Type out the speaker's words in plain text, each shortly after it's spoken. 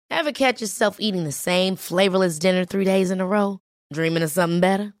Ever catch yourself eating the same flavorless dinner 3 days in a row? Dreaming of something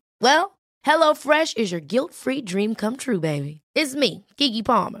better? Well, HelloFresh is your guilt-free dream come true, baby. It's me, Keke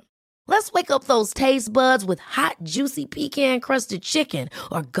Palmer. Let's wake up those taste buds with hot, juicy pecan-crusted chicken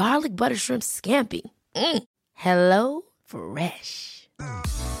or garlic butter shrimp scampi. Hello Fresh.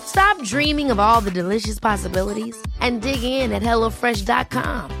 Stop dreaming of all the delicious possibilities and dig in at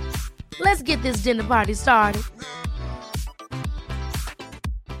HelloFresh.com. Let's get this dinner party started.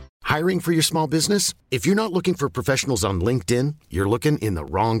 Hiring for your small business? If you're not looking for professionals on LinkedIn, you're looking in the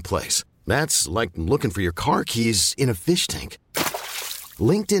wrong place. That's like looking for your car keys in a fish tank.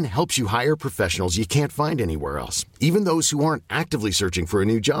 LinkedIn helps you hire professionals you can't find anywhere else, even those who aren't actively searching for a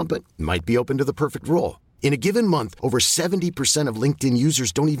new job but might be open to the perfect role. In a given month, over 70% of LinkedIn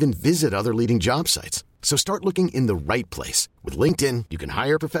users don't even visit other leading job sites. So start looking in the right place. With LinkedIn, you can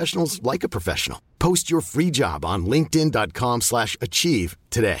hire professionals like a professional. Post your free job on linkedin.com/achieve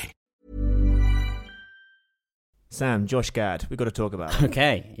today. Sam, Josh Gad, we've got to talk about him.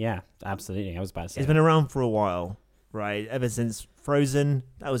 Okay, yeah, absolutely. I was about to say He's been around for a while, right? Ever since Frozen,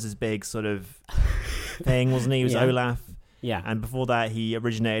 that was his big sort of thing, wasn't he? He was Yeah. Olaf. Yeah. And before that, he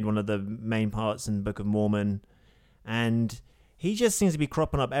originated one of the main parts in the Book of Mormon. And he just seems to be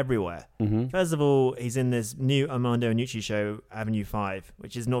cropping up everywhere. Mm-hmm. First of all, he's in this new Armando Iannucci show, Avenue 5,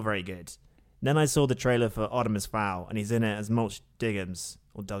 which is not very good. Then I saw the trailer for Artemis Fowl, and he's in it as Mulch Diggums,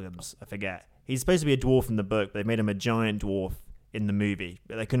 or Duggums, I forget. He's supposed to be a dwarf in the book, but they made him a giant dwarf in the movie.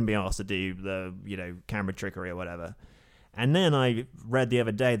 But they couldn't be asked to do the, camera trickery or whatever. And then I read the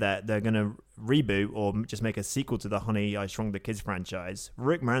other day that they're going to reboot or just make a sequel to the Honey, I Shrunk the Kids franchise.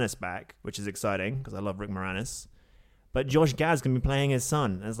 Rick Moranis back, which is exciting because I love Rick Moranis. But Josh Gad's going to be playing his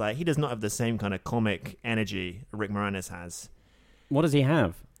son. And it's like, he does not have the same kind of comic energy Rick Moranis has. What does he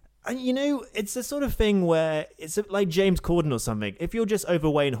have? And, it's the sort of thing where it's like James Corden or something. If you're just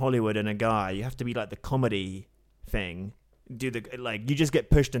overweight in Hollywood and a guy, you have to be like the comedy thing. You just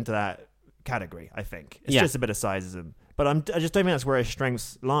get pushed into that category, I think. It's just a bit of sizeism. But I just don't think that's where his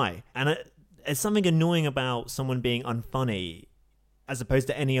strengths lie. And there's something annoying about someone being unfunny as opposed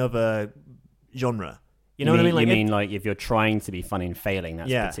to any other genre. You know what I mean? You mean like if you're trying to be funny and failing,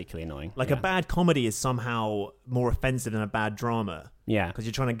 that's particularly annoying. Like a bad comedy is somehow more offensive than a bad drama. Yeah. Because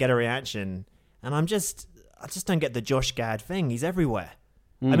you're trying to get a reaction. And I just don't get the Josh Gad thing. He's everywhere.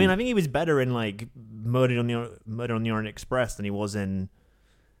 I mean, I think he was better in like Murder on the Orient Express than he was in,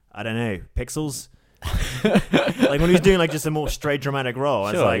 I don't know, Pixels. Like when he was doing like just a more straight dramatic role,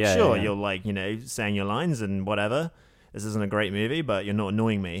 I was like, you're like, saying your lines and whatever. This isn't a great movie, but you're not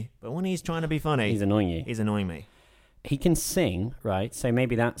annoying me. But when he's trying to be funny, he's annoying you. He's annoying me. He can sing, right? So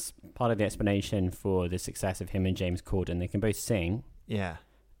maybe that's part of the explanation for the success of him and James Corden. They can both sing. Yeah.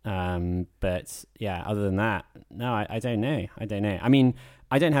 But yeah, other than that, no, I don't know. I mean,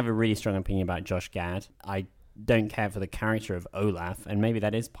 I don't have a really strong opinion about Josh Gad. I don't care for the character of Olaf, and maybe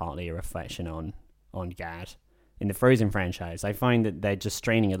that is partly a reflection on Gad. In the Frozen franchise, I find that they're just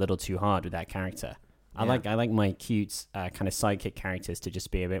straining a little too hard with that character. I like my cute kind of sidekick characters to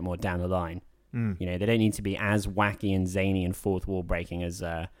just be a bit more down the line. They don't need to be as wacky and zany and fourth wall breaking as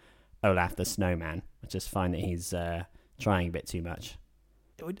Olaf the Snowman. I just find that he's trying a bit too much.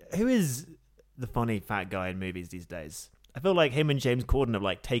 Who is the funny fat guy in movies these days? I feel like him and James Corden have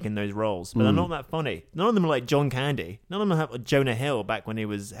like taken those roles, but they're not that funny. None of them are like John Candy. None of them have Jonah Hill back when he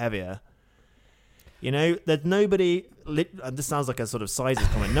was heavier. There's nobody. This sounds like a sort of sizes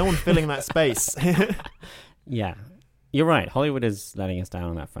comment. No one filling that space. Yeah, you're right. Hollywood is letting us down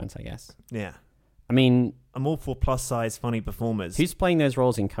on that front, I guess. Yeah. I mean, I'm all for plus size funny performers. Who's playing those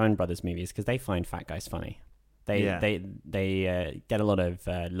roles in Coen Brothers movies? Because they find fat guys funny. They get a lot of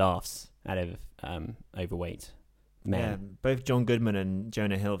laughs out of overweight men. Yeah, both John Goodman and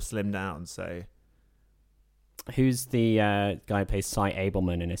Jonah Hill have slimmed down. So, who's the guy who plays Cy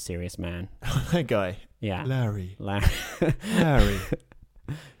Abelman in A Serious Man? That guy. Yeah, Larry. Larry.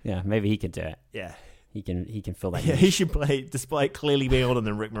 Yeah, maybe he could do it. Yeah, he can fill that. Yeah, niche. he should play, despite clearly being older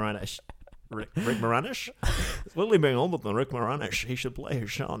than Rick Moranis. Rick Moranis? Clearly being older than Rick Moranis, he should play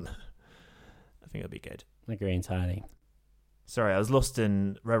his son. I think that'd be good. I agree entirely. Sorry, I was lost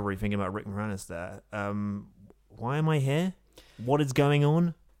in reverie thinking about Rick Moranis there. Why am I here? What is going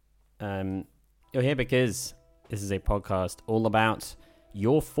on? You're here because this is a podcast all about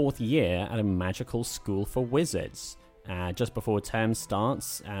your fourth year at a magical school for wizards. Just before term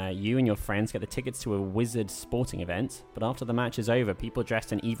starts, you and your friends get the tickets to a wizard sporting event, but after the match is over, people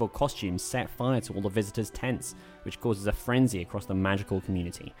dressed in evil costumes set fire to all the visitors' tents, which causes a frenzy across the magical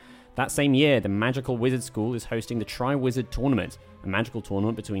community. That same year, the Magical Wizard School is hosting the Tri-Wizard Tournament, a magical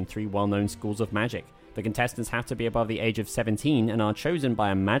tournament between three well-known schools of magic. The contestants have to be above the age of 17 and are chosen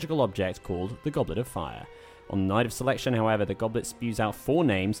by a magical object called the Goblet of Fire. On the night of selection, however, the goblet spews out 4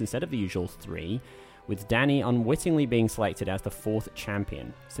 names instead of the usual 3, with Danny unwittingly being selected as the 4th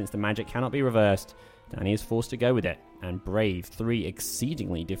champion. Since the magic cannot be reversed, Danny is forced to go with it and brave 3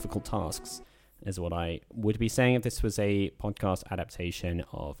 exceedingly difficult tasks, is what I would be saying if this was a podcast adaptation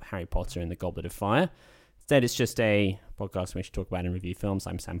of Harry Potter and the Goblet of Fire. Instead, it's just a podcast in which we talk about and review films.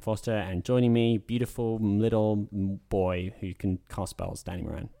 I'm Sam Foster, and joining me, beautiful little boy who can cast spells, Danny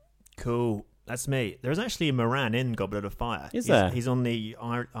Moran. Cool. That's me. There's actually a Moran in Goblet of Fire. Is there? He's on the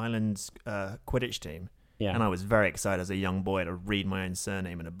Ireland's Quidditch team. Yeah. And I was very excited as a young boy to read my own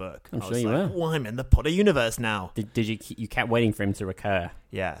surname in a book. I'm I sure was you like, were. oh, I'm in the Potter universe now. Did you kept waiting for him to recur?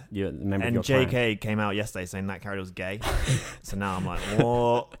 Yeah. You remember And your clan? JK came out yesterday saying that character was gay. So now I'm like,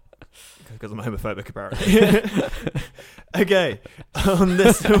 what? Because I'm homophobic, apparently. Okay, on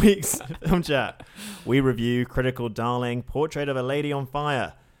this week's Film Chat, we review critical darling Portrait of a Lady on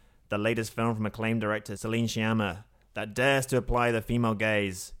Fire, the latest film from acclaimed director Celine Sciamma that dares to apply the female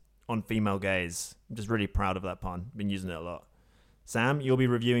gaze on female gaze. I'm just really proud of that pun. Been using it a lot. Sam, you'll be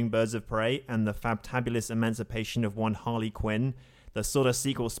reviewing Birds of Prey and the fantabulous emancipation of one Harley Quinn, the sort of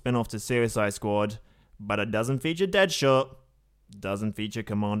sequel spin-off to Suicide Squad, but it doesn't feature Deadshot, doesn't feature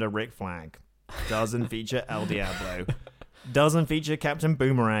Commander Rick Flag, doesn't feature El Diablo, doesn't feature Captain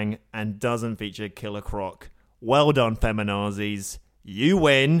Boomerang, and doesn't feature Killer Croc. Well done, feminazis. You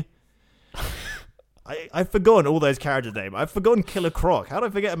win. I've forgotten all those characters' names. I've forgotten Killer Croc. How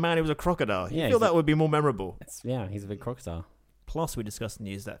did I forget a man who was a crocodile? You feel that would be more memorable. He's a big crocodile. Plus, we discussed the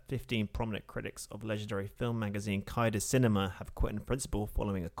news that 15 prominent critics of legendary film magazine Kaida Cinema have quit in principle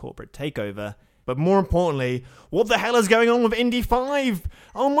following a corporate takeover. But more importantly, what the hell is going on with Indy 5?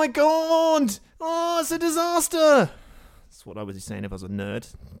 Oh my god! Oh, it's a disaster! That's what I was saying if I was a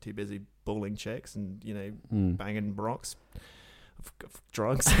nerd. Too busy bullying chicks and, banging rocks. Of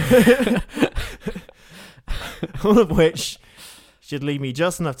drugs. All of which should leave me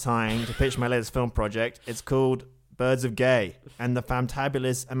just enough time to pitch my latest film project. It's called Birds of Gay and the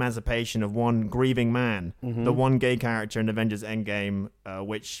fantabulous emancipation of one grieving man, the one gay character in Avengers Endgame,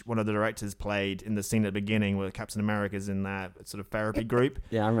 which one of the directors played in the scene at the beginning where Captain America's in that sort of therapy group.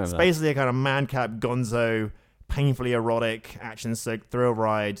 Yeah, I remember It's that. basically a kind of madcap gonzo, painfully erotic, action-soaked thrill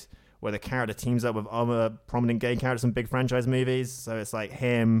ride where the character teams up with other prominent gay characters in big franchise movies. So it's like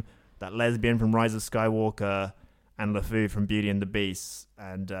him, that lesbian from Rise of Skywalker, and LeFou from Beauty and the Beast,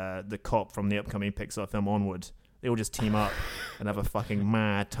 and the cop from the upcoming Pixar film Onward. They all just team up and have a fucking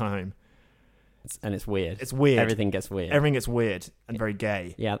mad time. It's weird. It's weird. Everything gets weird. Everything gets weird and very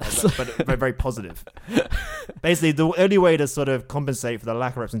gay. Yeah, but very, very positive. Basically, the only way to sort of compensate for the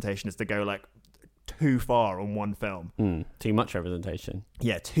lack of representation is to go like too far on one film. Too much representation.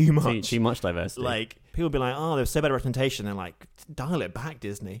 Yeah, too much. Too much diversity. Like, people be like, oh, there's so bad representation. And like, dial it back,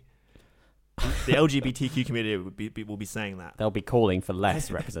 Disney. The LGBTQ community will be saying that. They'll be calling for less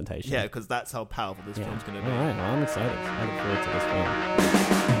representation. Yeah, because that's how powerful this film's going to be. All right, well, I'm excited. I look forward to this film.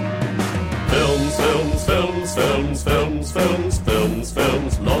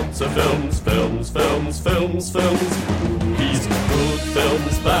 Films, lots of films. Movies, good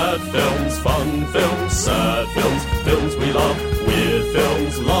films, bad films, fun films, sad films we love, weird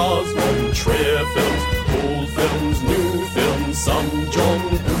films, Lars von Trier films, old films, new films, some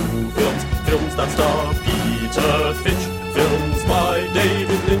John Woo films that star Peter Finch, films by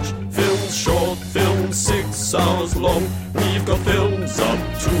David Lynch, films, short films, 6 hours long. We've got films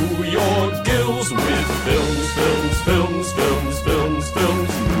up to your gills with films,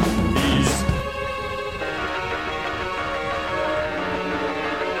 movies.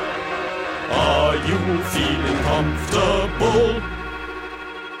 Are you feeling comfortable?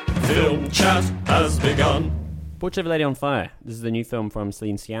 Film chat has begun. Portrait of a Lady on Fire. This is the new film from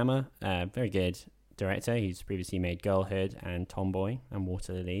Celine Sciamma. Very good director. He's previously made Girlhood and Tomboy and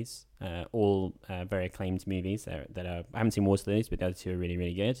Water Lilies. All very acclaimed movies. I haven't seen Water Lilies, but the other two are really,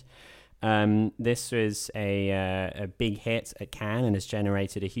 really good. This was a big hit at Cannes and has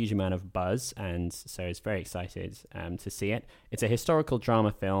generated a huge amount of buzz, and so it's very excited to see it. It's a historical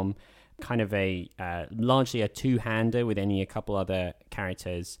drama film, kind of a largely a two-hander with only a couple other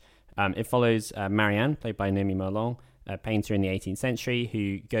characters. It follows Marianne, played by Noémie Merlan, a painter in the 18th century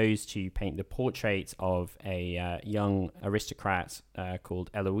who goes to paint the portrait of a young aristocrat called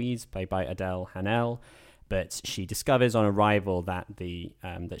Eloise, played by Adèle Haenel. But she discovers on arrival that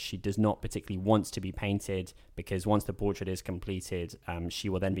that she does not particularly want to be painted, because once the portrait is completed, she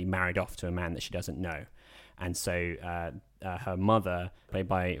will then be married off to a man that she doesn't know. And so her mother, played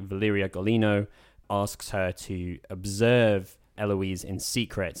by Valeria Golino, asks her to observe Eloise in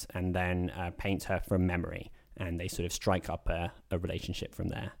secret and then paint her from memory. And they sort of strike up a relationship from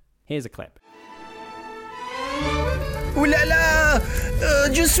there. Here's a clip. Ouh là là,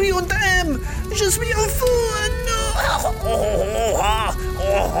 je suis en dame, je suis en fou, non,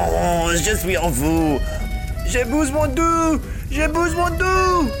 je suis en fou, j'ai besoin d'eux,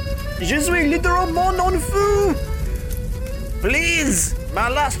 je suis littéralement en fou. Please, my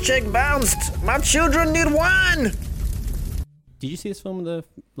last check bounced, my children need one. Did you see this film at the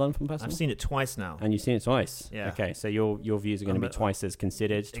London Film Festival? I've seen it twice now. And you've seen it twice? Yeah. Okay, so your views are going to be twice as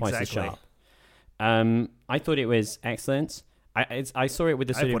considered, twice as Exactly. sharp. I thought it was excellent. I saw it with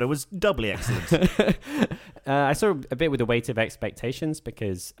the I sort thought of... it was doubly excellent. I saw a bit with the weight of expectations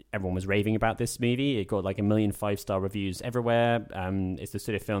because everyone was raving about this movie. It got like 1 million 5-star reviews everywhere. It's the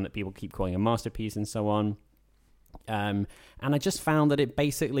sort of film that people keep calling a masterpiece and so on. And I just found that it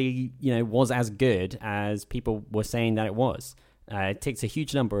basically, was as good as people were saying that it was. It ticks a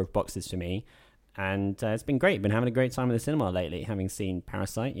huge number of boxes for me. And it's been great. Been having a great time in the cinema lately, having seen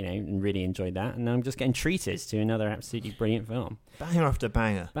Parasite, and really enjoyed that. And now I'm just getting treated to another absolutely brilliant film. Banger after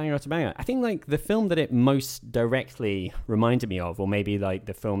banger. Banger after banger. I think like the film that it most directly reminded me of, or maybe like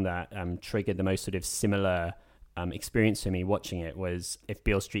the film that triggered the most sort of similar experience for me watching it was If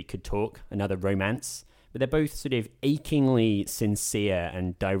Beale Street Could Talk, another romance. But they're both sort of achingly sincere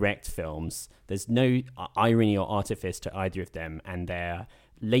and direct films. There's no irony or artifice to either of them, and they're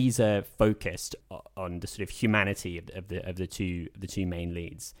laser focused on the sort of humanity of the two main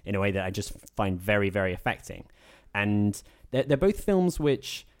leads in a way that I just find very, very affecting. And they're both films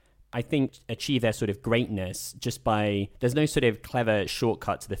which I think achieve their sort of greatness just by, there's no sort of clever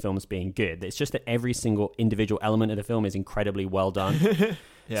shortcut to the films being good. It's just that every single individual element of the film is incredibly well done.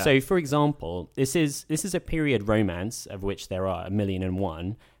 Yeah. So, for example, this is a period romance of which there are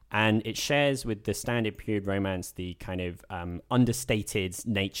 1,000,001. And it shares with the standard period romance the kind of understated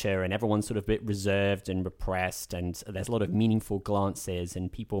nature, and everyone's sort of a bit reserved and repressed, and there's a lot of meaningful glances,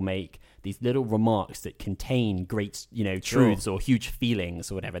 and people make these little remarks that contain great, truths or huge feelings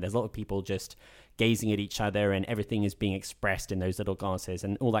or whatever. There's a lot of people just gazing at each other, and everything is being expressed in those little glances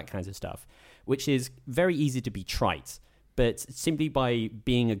and all that kinds of stuff, which is very easy to be trite. But simply by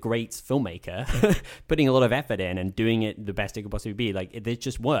being a great filmmaker, putting a lot of effort in and doing it the best it could possibly be, like it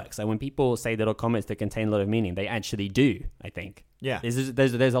just works. Like when people say little comments that contain a lot of meaning, they actually do, I think. Yeah.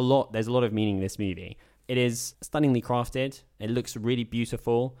 There's a lot of meaning in this movie. It is stunningly crafted. It looks really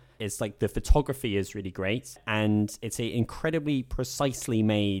beautiful. It's like the photography is really great, and it's an incredibly precisely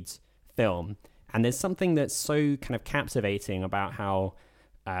made film. And there's something that's so kind of captivating about how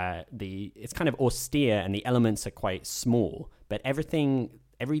it's kind of austere and the elements are quite small, but every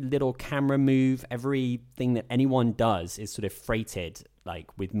little camera move, everything that anyone does is sort of freighted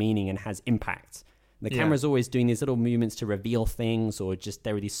like with meaning and has impact. The camera's always doing these little movements to reveal things, or just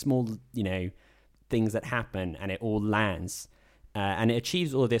there are these small, things that happen, and it all lands. And it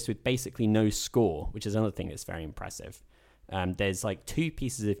achieves all of this with basically no score, which is another thing that's very impressive. There's like 2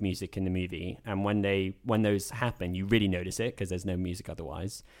 pieces of music in the movie, and when those happen, you really notice it because there's no music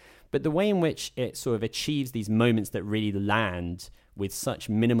otherwise. But the way in which it sort of achieves these moments that really land with such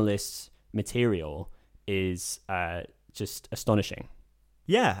minimalist material is just astonishing.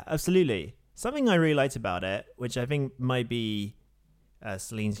 Yeah, absolutely. Something I really liked about it, which I think might be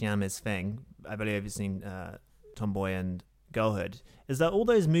Celine Sciamma's thing, I believe you've seen Tomboy and Girlhood, is that all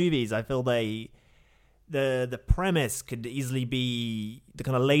those movies, I feel the premise could easily be, the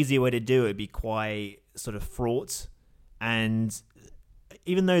kind of lazy way to do it would be quite sort of fraught. And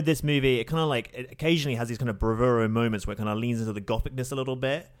even though this movie, it kind of like, it occasionally has these kind of bravura moments where it kind of leans into the gothicness a little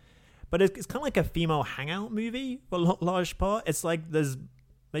bit, but it's kind of like a female hangout movie for a large part. It's like there's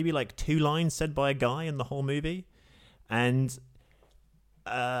maybe like 2 lines said by a guy in the whole movie. And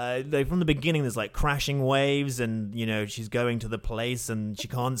from the beginning, there's like crashing waves, and she's going to the place and she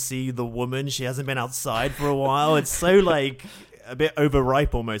can't see the woman. She hasn't been outside for a while. It's so like a bit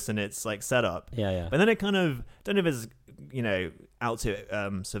overripe almost in its like setup. Yeah. But then it kind of, don't know if it's out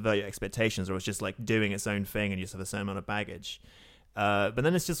to subvert your expectations, or it's just like doing its own thing and you just have a certain amount of baggage. But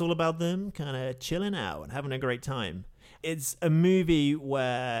then it's just all about them kind of chilling out and having a great time. It's a movie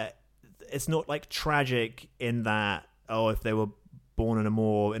where it's not like tragic in that, if they were born in a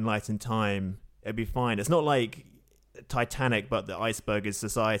more enlightened time, it'd be fine. It's not like Titanic, but the iceberg is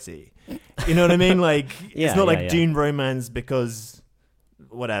society. You know what I mean? Like, it's not like Dune romance because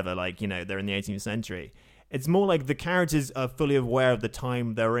whatever, like, they're in the 18th century. It's more like the characters are fully aware of the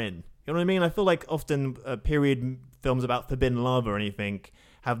time they're in. You know what I mean? I feel like often period films about forbidden love or anything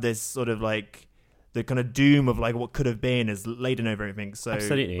have this sort of like the kind of doom of like what could have been is laden over everything so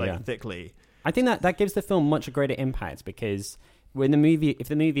absolutely, like thickly. I think that gives the film much greater impact, because if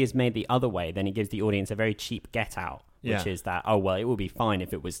the movie is made the other way, then it gives the audience a very cheap get out, which is that, oh, well, it would be fine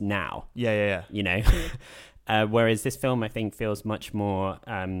if it was now. Yeah. You know? Whereas this film, I think, feels much more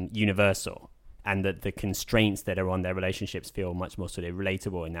universal, and that the constraints that are on their relationships feel much more sort of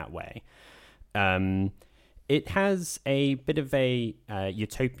relatable in that way. It has a bit of a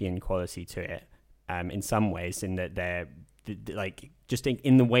utopian quality to it in some ways, in that they're like, just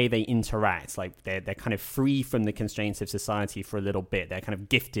in the way they interact, like they're kind of free from the constraints of society for a little bit. They're kind of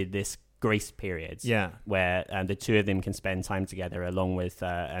gifted this grace period, where the two of them can spend time together, along with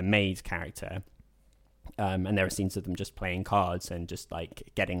a maid character. And there are scenes of them just playing cards and just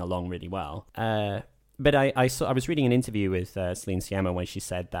like getting along really well. But I was reading an interview with Celine Sciamma when she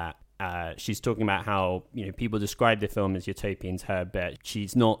said that she's talking about how, you know, people describe the film as utopian to her, but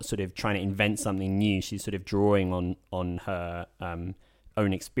she's not sort of trying to invent something new. She's sort of drawing on her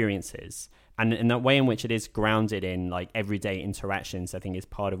own experiences. And in that way in which it is grounded in like everyday interactions, I think is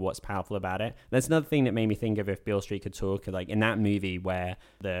part of what's powerful about it. That's another thing that made me think of If Beale Street Could Talk, like in that movie where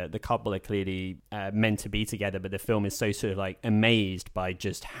the couple are clearly meant to be together, but the film is so sort of like amazed by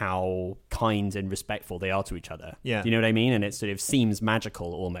just how kind and respectful they are to each other. Yeah. Do you know what I mean? And it sort of seems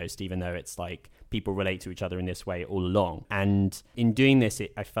magical almost, even though it's like people relate to each other in this way all along. And in doing this,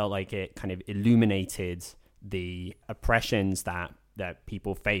 I felt like it kind of illuminated the oppressions that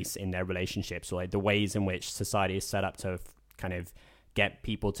people face in their relationships, or like the ways in which society is set up to kind of get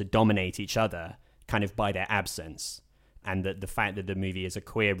people to dominate each other kind of by their absence. And that the fact that the movie is a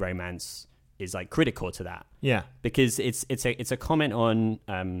queer romance is like critical to that. Yeah. Because it's a comment on,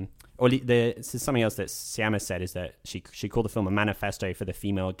 this is something else that Sciamma said, is that she called the film a manifesto for the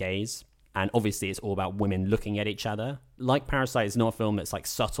female gaze. And obviously it's all about women looking at each other. Like Parasite is not a film that's like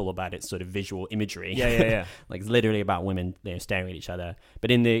subtle about its sort of visual imagery. Yeah. Like it's literally about women, you know, staring at each other. But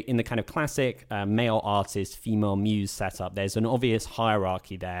in the kind of classic male artist, female muse setup, there's an obvious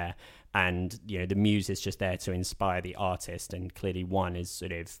hierarchy there. And, you know, the muse is just there to inspire the artist, and clearly one is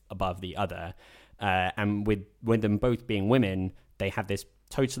sort of above the other. And with them both being women, they have this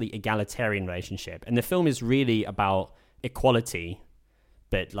totally egalitarian relationship. And the film is really about equality,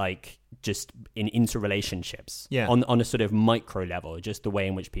 but like just in interrelationships, on a sort of micro level, just the way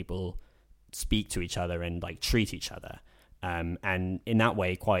in which people speak to each other and like treat each other. And in that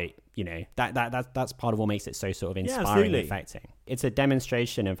way, quite, you know, that's part of what makes it so sort of inspiring and affecting. It's a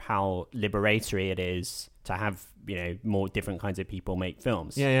demonstration of how liberatory it is to have, you know, more different kinds of people make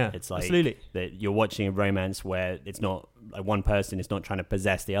films. It's like that you're watching a romance where it's not like one person is not trying to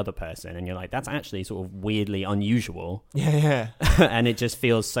possess the other person, and you're like, that's actually sort of weirdly unusual. And it just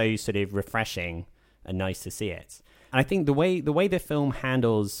feels so sort of refreshing and nice to see it. And I think the way the film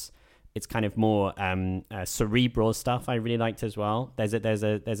handles it's kind of more cerebral stuff I really liked as well. There's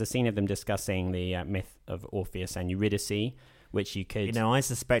a scene of them discussing the myth of Orpheus and Eurydice, which you could... You know, I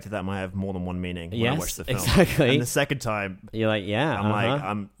suspected that might have more than one meaning when I watched the film. Exactly. And the second time... You're like,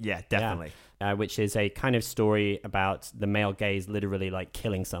 yeah, definitely. Yeah. Which is a kind of story about the male gaze literally like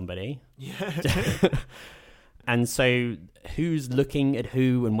killing somebody. Yeah. And so who's looking at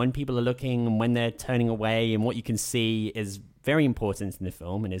who, and when people are looking and when they're turning away, and what you can see is very important in the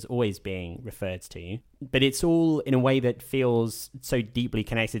film and is always being referred to. But it's all in a way that feels so deeply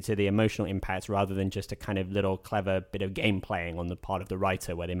connected to the emotional impact, rather than just a kind of little clever bit of game playing on the part of the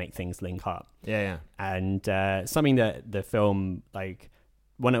writer where they make things link up. Yeah. And something that the film, like,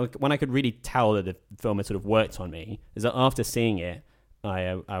 when I could really tell that the film had sort of worked on me, is that after seeing it,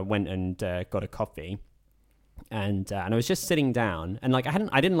 I went and got a coffee, and I was just sitting down, and like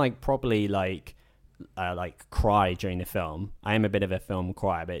I didn't like properly like cry during the film. I am a bit of a film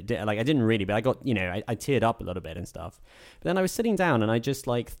crier, but I didn't really, but I got, you know, I teared up a little bit and stuff. But then I was sitting down and I just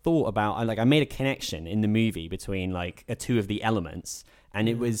like thought about, I made a connection in the movie between like two of the elements, and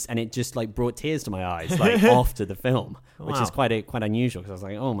it just like brought tears to my eyes like after the film, which is quite unusual, because I was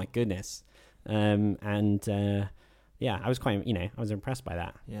like, oh my goodness. Yeah, I was quite, you know, I was impressed by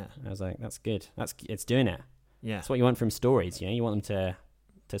that. Yeah. I was like, that's good. It's doing it. Yeah. That's what you want from stories, you know, you want them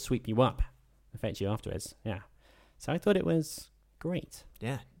to sweep you up, affect you afterwards. Yeah. So I thought it was great.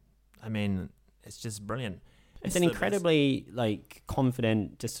 Yeah. I mean, it's just brilliant. It's an incredibly like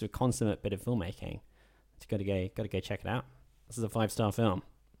confident, just sort of consummate bit of filmmaking. You got to go check it out. This is a 5-star film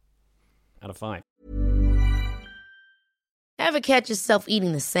out of 5. Ever catch yourself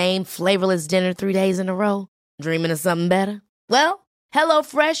eating the same flavorless dinner 3 days in a row? Dreaming of something better? Well,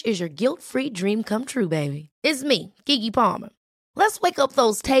 HelloFresh is your guilt-free dream come true, baby. It's me, Keke Palmer. Let's wake up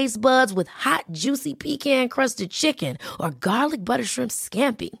those taste buds with hot, juicy pecan-crusted chicken or garlic butter shrimp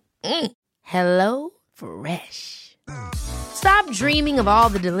scampi. Hello Fresh. Stop dreaming of all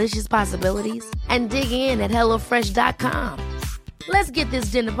the delicious possibilities and dig in at HelloFresh.com. Let's get this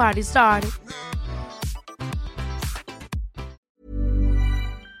dinner party started.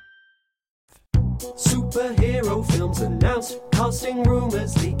 Superhero films announced, casting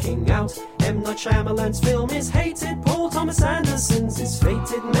rumours leaking out. M. Night Shyamalan's film is hated, Paul Thomas Anderson's is fated,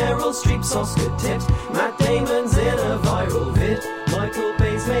 Meryl Streep's Oscar tipped, Matt Damon's in a viral vid, Michael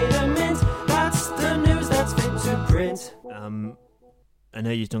Bay's made a mint. That's the news that's fit to print. I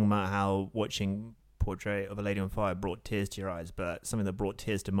know you're talking about how watching Portrait of a Lady on Fire brought tears to your eyes, but something that brought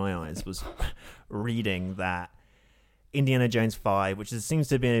tears to my eyes was reading that Indiana Jones 5, which seems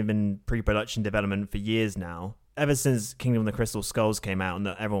to have been in pre-production development for years now, ever since Kingdom of the Crystal Skulls came out, and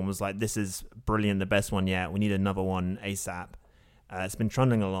that everyone was like, this is brilliant, the best one yet, we need another one ASAP. It's been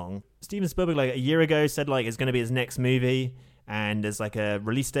trundling along. Steven Spielberg, like a year ago, said like it's going to be his next movie, and there's like a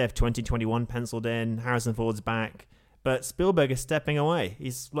release date of 2021 penciled in. Harrison Ford's back, but Spielberg is stepping away.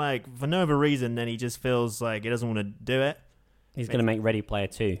 He's like, for no other reason than he just feels like he doesn't want to do it. He's going to make Ready Player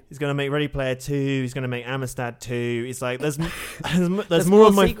 2. He's going to make Ready Player 2. He's going to make Amistad 2. He's like, there's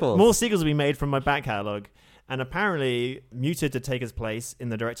more sequels. More sequels to be made from my back catalogue. And apparently, muted to take his place in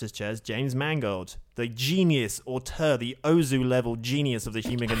the director's chairs, James Mangold, the genius, auteur, the Ozu-level genius of the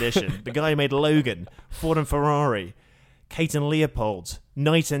human condition. The guy who made Logan, Ford and Ferrari, Kate and Leopold,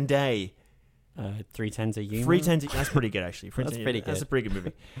 Night and Day. 310 to Yuma. 310 to... That's pretty good, actually. That's pretty good. That's a pretty good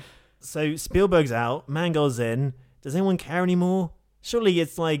movie. So Spielberg's out. Mangold's in. Does anyone care anymore? Surely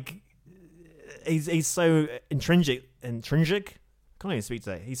it's like he's so intrinsic. Can't even speak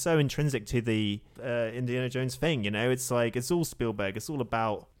today. He's so intrinsic to the Indiana Jones thing. You know, it's like it's all Spielberg. It's all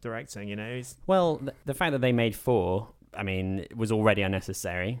about directing. You know. Well, the fact that they made 4, I mean, it was already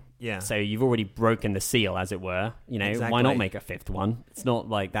unnecessary. Yeah. So you've already broken the seal, as it were. You know, exactly. Why not make a 5th one? It's not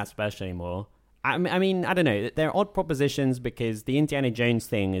like that special anymore. I mean, I don't know. They're odd propositions because the Indiana Jones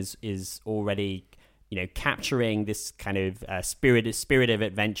thing is already, you know, capturing this kind of spirit of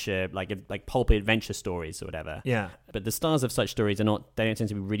adventure, like pulpy adventure stories or whatever. Yeah. But the stars of such stories they don't tend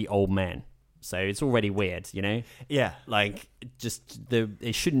to be really old men. So it's already weird, you know? Yeah. Like,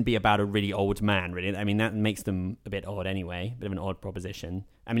 it shouldn't be about a really old man, really. I mean, that makes them a bit odd anyway, bit of an odd proposition.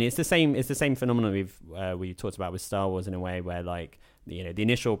 I mean, it's the same phenomenon we talked about with Star Wars in a way where, like, you know, the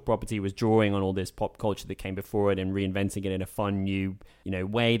initial property was drawing on all this pop culture that came before it and reinventing it in a fun new, you know,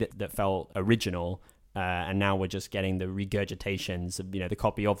 way that felt original. And now we're just getting the regurgitations of, you know, the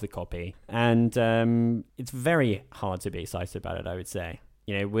copy of the copy. And it's very hard to be excited about it, I would say.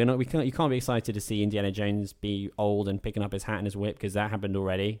 You know, you can't be excited to see Indiana Jones be old and picking up his hat and his whip because that happened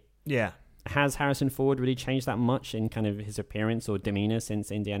already. Yeah. Has Harrison Ford really changed that much in kind of his appearance or demeanor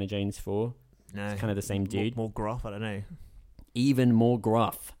since Indiana Jones 4? No. It's kind of the same dude. More gruff, I don't know. Even more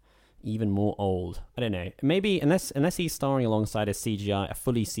gruff. Even more old. I don't know. Maybe, unless he's starring alongside a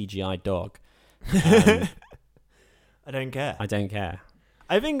fully CGI dog. I don't care. I don't care.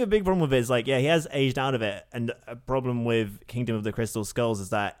 I think the big problem with it is, like, yeah, he has aged out of it, and a problem with Kingdom of the Crystal Skulls is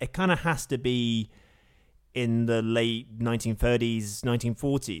that it kind of has to be in the late 1930s,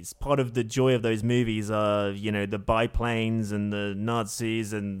 1940s. Part of the joy of those movies are, you know, the biplanes and the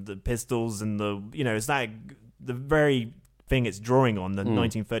Nazis and the pistols and the, you know, it's that the very thing it's drawing on, the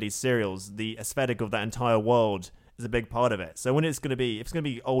 1930s serials, the aesthetic of that entire world is a big part of it. So when if it's going to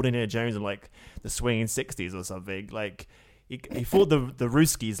be old Indiana Jones in like the swinging 60s or something, like he fought the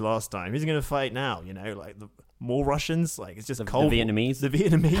Ruskies last time. Who's he going to fight now? You know, like more Russians? Like it's just cold. The Vietnamese, the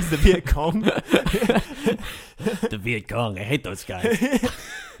Viet Cong. The Viet Cong. I hate those guys.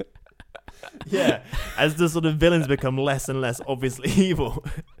 Yeah, as the sort of villains become less and less obviously evil.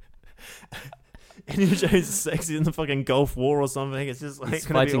 Indiana Jones is sexy in the fucking Gulf War or something. It's just like he's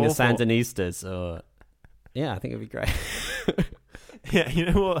fighting the Sandinistas. Or yeah, I think it'd be great. Yeah, you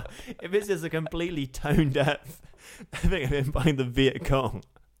know what? If it's just a completely tone deaf, I think of him buying the Viet Cong.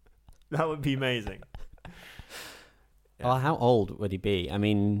 That would be amazing. Yeah. Oh, how old would he be? I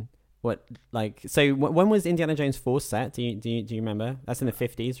mean, what? Like, so when was Indiana Jones 4 set? Do you remember? That's in the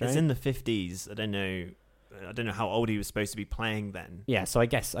 50s, right? It's in the 50s. I don't know how old he was supposed to be playing then. Yeah, so I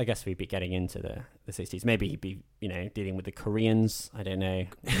guess we'd be getting into the 60s. Maybe he'd be, you know, dealing with the Koreans. I don't know.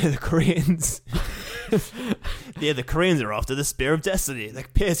 The Koreans. Yeah, the Koreans are after the Spear of Destiny.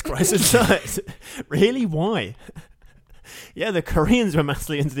 Like, Pierce Christ has died. Really? Why? Yeah, the Koreans were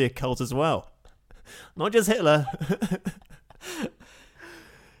massively into the occult as well. Not just Hitler.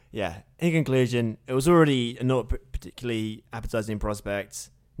 Yeah, in conclusion, it was already a not particularly appetizing prospect.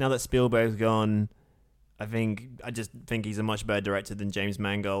 Now that Spielberg's gone, I just think he's a much better director than James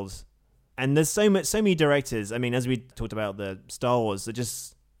Mangold. And there's so many directors. I mean, as we talked about the Star Wars, that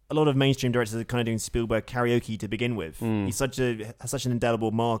just a lot of mainstream directors are kind of doing Spielberg karaoke to begin with. He's has such an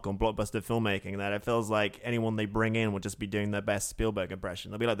indelible mark on blockbuster filmmaking that it feels like anyone they bring in will just be doing their best Spielberg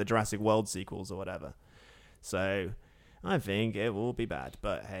impression. They'll be like the Jurassic World sequels or whatever. So I think it will be bad,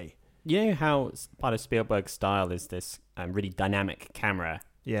 but hey. You know how part of Spielberg's style is this really dynamic camera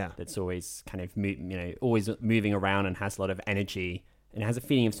Yeah. that's always kind of always moving around and has a lot of energy and has a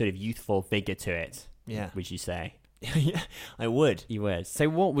feeling of sort of youthful vigor to it. Yeah. Would you say? Yeah, I would. You would. So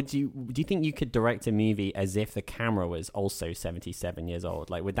what do you think you could direct a movie as if the camera was also 77 years old?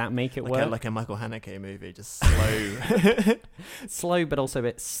 Like, would that make it work? Like a Michael Haneke movie, just slow. Slow, but also a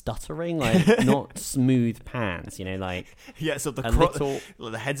bit stuttering, like not smooth pans, like yeah, so the little,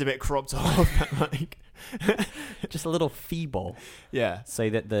 the head's a bit cropped off, like just a little feeble. Yeah.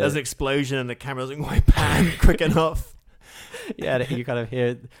 So that there's an explosion and the camera doesn't quite pan quick enough. Yeah, you kind of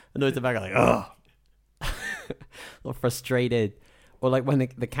hear the noise in the back, like, oh. Or frustrated, or like when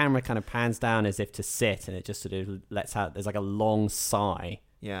the camera kind of pans down as if to sit and it just sort of lets out, there's like a long sigh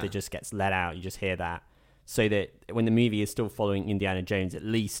that just gets let out. You just hear that, so that when the movie is still following Indiana Jones, at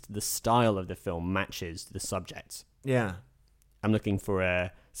least the style of the film matches the subject. Yeah. I'm looking for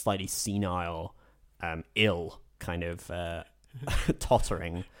a slightly senile, ill kind of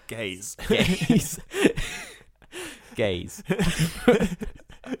tottering gaze. Gaze.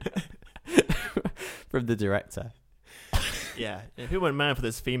 From the director. Yeah, people went mad for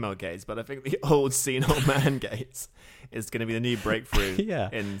this female gaze, but I think the old senile man gaze is going to be the new breakthrough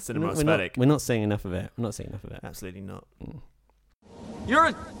in cinema aesthetic. We're not seeing enough of it. Absolutely not. You're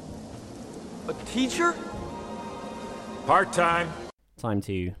a teacher? Part-time. Time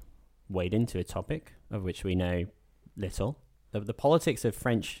to wade into a topic of which we know little. The politics of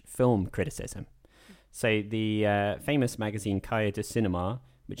French film criticism. So the famous magazine Cahiers du Cinéma,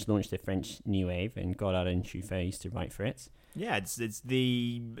 which launched the French New Wave, and Godard and Truffaut used to write for it. Yeah, it's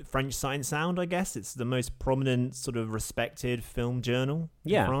the French Sight and Sound, I guess. It's the most prominent, sort of respected film journal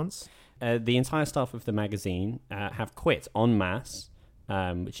in France. The entire staff of the magazine have quit en masse,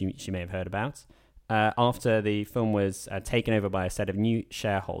 which you may have heard about, after the film was taken over by a set of new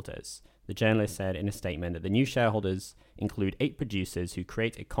shareholders. The journalist said in a statement that the new shareholders include 8 producers who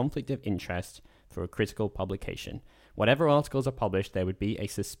create a conflict of interest for a critical publication. Whatever articles are published, there would be a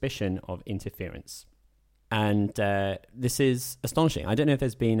suspicion of interference. And this is astonishing. I don't know if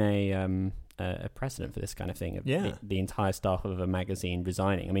there's been a precedent for this kind of thing, of the entire staff of a magazine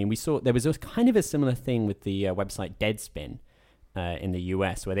resigning. I mean, we saw there was kind of a similar thing with the website Deadspin in the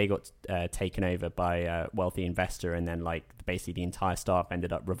US, where they got taken over by a wealthy investor, and then basically the entire staff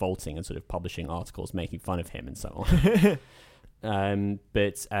ended up revolting and sort of publishing articles making fun of him and so on.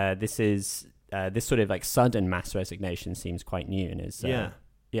 But this is... this sort of sudden mass resignation seems quite new and is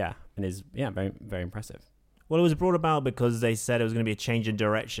very, very impressive. Well, it was brought about because they said it was going to be a change in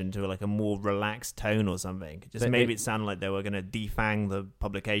direction to a more relaxed tone or something. Just maybe it sounded like they were going to defang the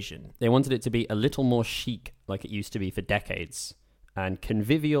publication. They wanted it to be a little more chic, like it used to be for decades, and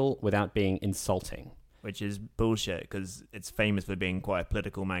convivial without being insulting. Which is bullshit, because it's famous for being quite a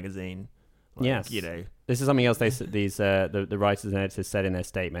political magazine. Yes. This is something else the writers and editors said in their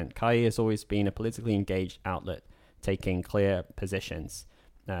statement. Cahiers has always been a politically engaged outlet, taking clear positions.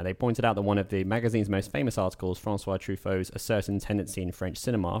 They pointed out that one of the magazine's most famous articles, François Truffaut's A Certain Tendency in French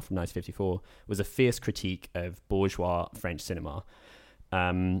Cinema from 1954, was a fierce critique of bourgeois French cinema.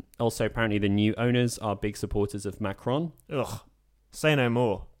 Also, apparently the new owners are big supporters of Macron. Ugh. Say no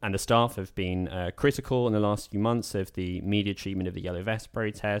more. And the staff have been critical in the last few months of the media treatment of the Yellow Vest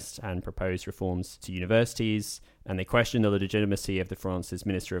protest and proposed reforms to universities. And they question the legitimacy of France's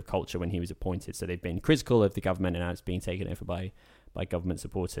Minister of Culture when he was appointed. So they've been critical of the government, and now it's being taken over by government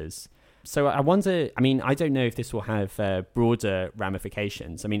supporters. So I wonder, I don't know if this will have broader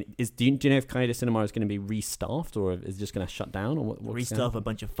ramifications. I mean, do you know if Cahiers du Cinéma is going to be restaffed, or is it just going to shut down? Or Restaff a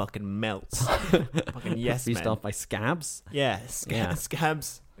bunch of fucking melts. Fucking yes, man. Restaffed by scabs? Yeah,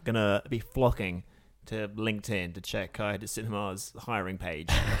 scabs are going to be flocking to LinkedIn to check Cahiers du Cinéma's hiring page.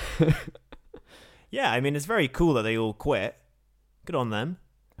 Yeah, it's very cool that they all quit. Good on them.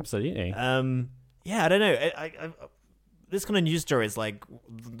 Absolutely. Yeah, I don't know. I this kind of news story is like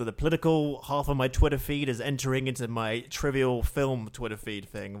the political half of my Twitter feed is entering into my trivial film Twitter feed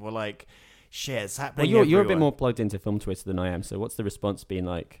thing. We're like, shit, it's happening. Well, you're a bit more plugged into film Twitter than I am. So what's the response been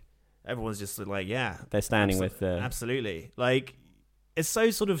like? Everyone's just like, yeah, they're standing with absolutely. It's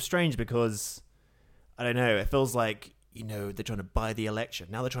so sort of strange because I don't know. It feels like they're trying to buy the election.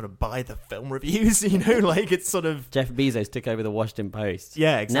 Now they're trying to buy the film reviews. It's sort of Jeff Bezos took over the Washington Post.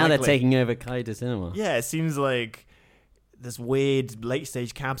 Yeah, exactly. Now they're taking over Cahiers du Cinéma. Yeah, it seems like this weird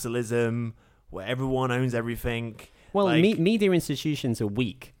late-stage capitalism where everyone owns everything. Well, media institutions are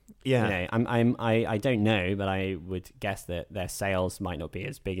weak. Yeah. You know, I don't know, but I would guess that their sales might not be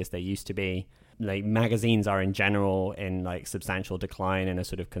as big as they used to be. Like magazines are in general in like substantial decline and are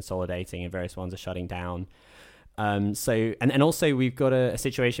sort of consolidating, and various ones are shutting down. So also we've got a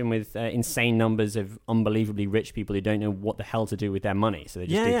situation with insane numbers of unbelievably rich people who don't know what the hell to do with their money. So they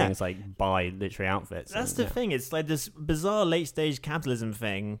just do things like buy literary outfits. That's the thing. It's like this bizarre late stage capitalism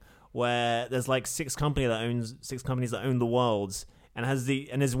thing where there's like six companies that own the world. And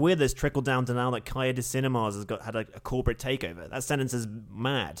it's weird this trickled down to now that Coyote Cinemas has had a corporate takeover. That sentence is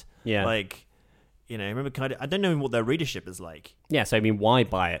mad. Yeah. Like, you know, remember Coyote? I don't know what their readership is like. Yeah, so I mean, why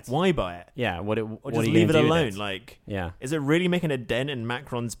buy it? Why buy it? Yeah, Or what just are you leave it gonna do with alone. it? Like, Yeah. is it really making a dent in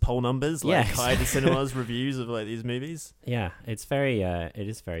Macron's poll numbers? Like Yes. Coyote Cinemas reviews of like these movies? Yeah, it is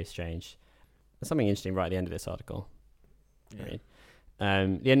very strange. There's something interesting right at the end of this article. Yeah. Right.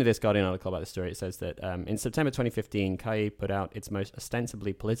 The end of this Guardian article about the story, it says that in September 2015, Cahiers put out its most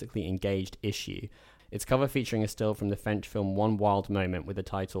ostensibly politically engaged issue. Its cover featuring a still from the French film One Wild Moment with the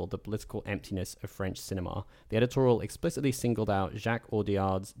title The Political Emptiness of French Cinema. The editorial explicitly singled out Jacques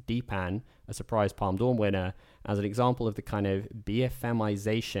Audiard's Dupin, a surprise Palme d'Or winner, as an example of the kind of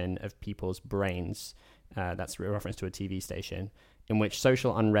BFMization of people's brains. That's a reference to a TV station, in which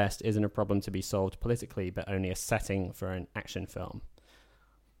social unrest isn't a problem to be solved politically, but only a setting for an action film.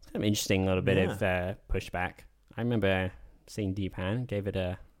 It's kind of interesting little bit of pushback. I remember seeing Dupin, gave it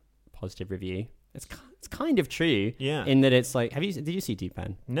a positive review. It's kind of true, Yeah. in that it's like, did you see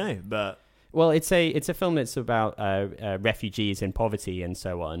Dupin? No, but Well, it's a film that's about refugees and poverty and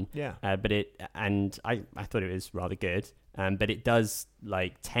so on. yeah. But I thought it was rather good. But it does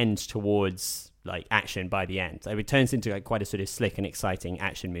like tend towards like action by the end. So it turns into like quite a sort of slick and exciting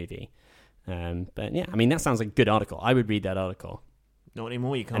action movie. But yeah, I mean that sounds like a good article. I would read that article. Not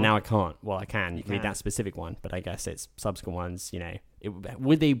anymore, you can't. And now I can't. Well, I can You read can. that specific one, but I guess it's subsequent ones, you know.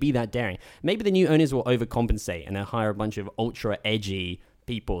 Would they be that daring? Maybe the new owners will overcompensate and they'll hire a bunch of ultra edgy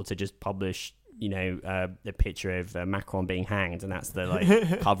people to just publish, you know, the picture of Macron being hanged, and that's the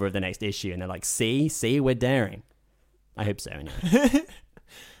like cover of the next issue, and they're like, see, we're daring. I hope so, anyway.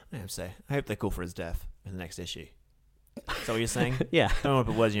 I hope so. I hope they call for his death in the next issue. Is that what you're saying? Yeah. Don't want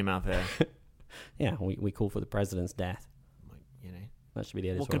to put words in your mouth here. Yeah, we call for the president's death. Like, you know, That should be the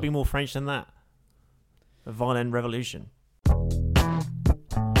editorial. what could be more French than that? A violent revolution.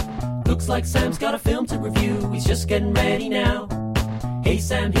 Looks like Sam's got a film to review. He's just getting ready now. Hey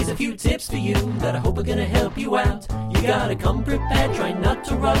Sam, here's a few tips for you that I hope are gonna help you out. You gotta come prepared, try not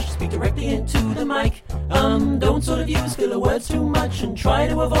to rush, speak directly into the mic. Don't sort of use filler words too much, and try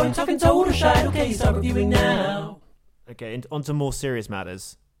to avoid talking total shite. Okay, start reviewing now. Okay, on to more serious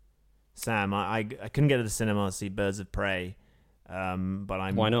matters. Sam, I couldn't get to the cinema to see Birds of Prey, but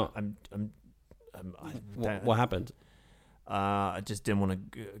I'm. Why not? What happened? I just didn't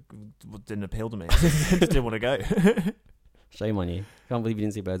want to. Didn't appeal to me. I just didn't want to go. Shame on you. Can't believe you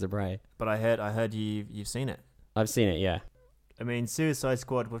didn't see Birds of Prey. But I heard you've seen it. I've seen it, yeah. I mean, Suicide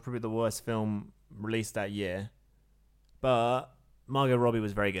Squad was probably the worst film released that year, but Margot Robbie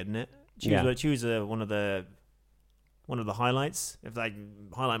was very good in it. She was one of the highlights. If that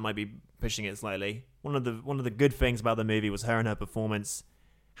highlight might be pushing it slightly. One of the good things about the movie was her and her performance.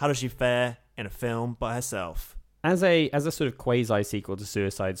 How does she fare in a film by herself? As a sort of quasi sequel to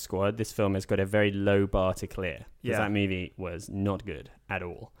Suicide Squad, this film has got a very low bar to clear. Because that movie was not good at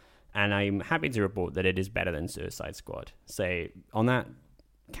all. And I'm happy to report that it is better than Suicide Squad. So on that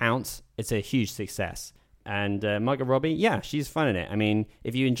count, it's a huge success. And Margot Robbie, yeah, she's fun in it. I mean,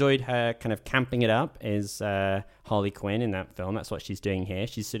 if you enjoyed her kind of camping it up as Harley Quinn in that film, that's what she's doing here.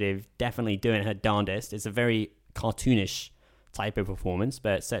 She's sort of definitely doing her darndest. It's a very cartoonish type of performance,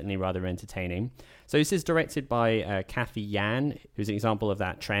 but certainly rather entertaining. So this is directed by Kathy Yan, who's an example of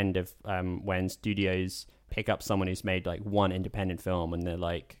that trend of when studios pick up someone who's made like one independent film and they're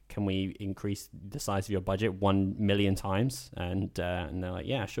like, can we increase the size of your budget 1 million times? And they're like,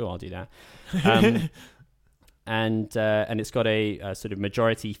 yeah, sure, I'll do that. And it's got a sort of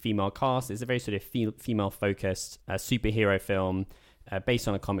majority female cast. It's a very sort of female-focused superhero film based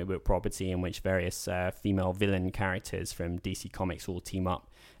on a comic book property in which various female villain characters from DC Comics all team up.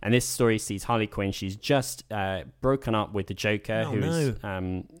 And this story sees Harley Quinn. She's just broken up with the Joker, who's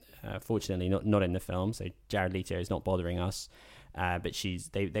fortunately not in the film. So Jared Leto is not bothering us. But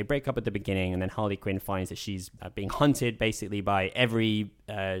they break up at the beginning, and then Harley Quinn finds that she's being hunted basically by every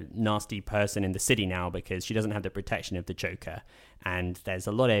nasty person in the city now because she doesn't have the protection of the Joker. And there's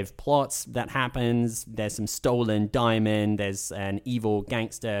a lot of plots that happens. There's some stolen diamond. There's an evil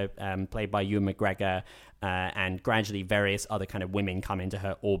gangster played by Ewan McGregor. And gradually various other kind of women come into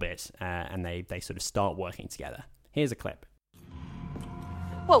her orbit and they sort of start working together. Here's a clip.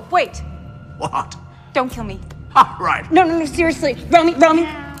 Whoa, wait. What? Don't kill me. Ah, right. No, seriously. Romy.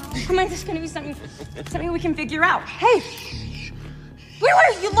 Come on, there's gonna be something we can figure out. Hey.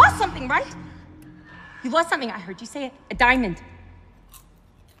 Wait, you lost something, right? You lost something. I heard you say it. A diamond.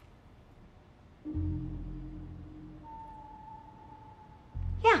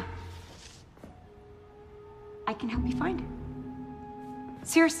 Yeah. I can help you find it.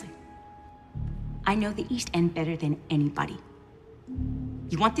 Seriously. I know the East End better than anybody.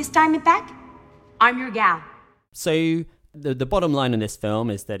 You want this diamond back? I'm your gal. So the bottom line on this film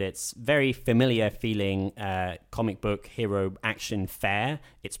is that it's very familiar feeling comic book hero action fare.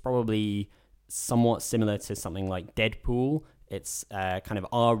 It's probably somewhat similar to something like Deadpool. It's kind of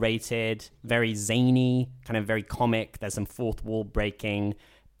R-rated, very zany, kind of very comic. There's some fourth wall breaking.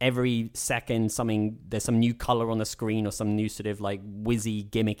 Every second there's some new color on the screen or some new sort of like whizzy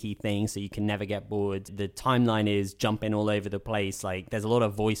gimmicky thing, so you can never get bored. The timeline is jumping all over the place. Like there's a lot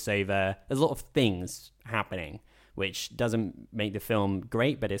of voiceover, there's a lot of things happening, which doesn't make the film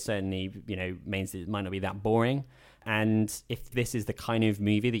great, but it certainly, means it might not be that boring. And if this is the kind of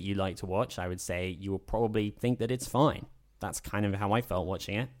movie that you like to watch, I would say you will probably think that it's fine. That's kind of how I felt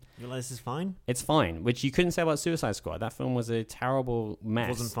watching it. You realize this is fine? It's fine, which you couldn't say about Suicide Squad. That film was a terrible mess. It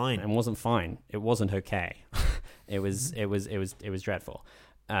wasn't fine. And wasn't fine. It wasn't okay. It was dreadful.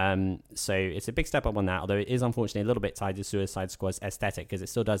 So it's a big step up on that, although it is unfortunately a little bit tied to Suicide Squad's aesthetic, because it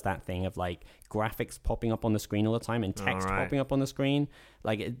still does that thing of like graphics popping up on the screen all the time and text popping up on the screen.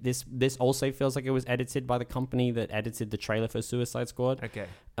 Like this also feels like it was edited by the company that edited the trailer for Suicide Squad. Okay.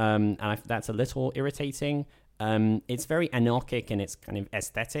 That's a little irritating. It's very anarchic in its kind of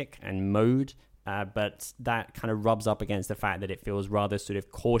aesthetic and mode, but that kind of rubs up against the fact that it feels rather sort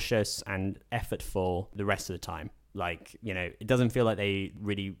of cautious and effortful the rest of the time. Like, it doesn't feel like they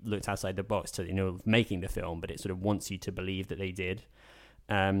really looked outside the box to, making the film, but it sort of wants you to believe that they did.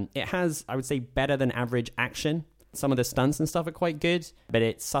 It has, I would say, better than average action. Some of the stunts and stuff are quite good, but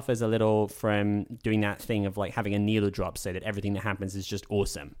it suffers a little from doing that thing of like having a needle drop so that everything that happens is just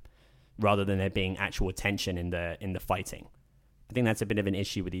awesome, rather than there being actual tension in the fighting. I think that's a bit of an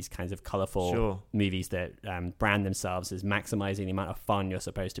issue with these kinds of colorful movies that brand themselves as maximizing the amount of fun you're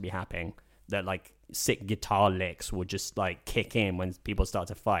supposed to be having. That like sick guitar licks will just like kick in when people start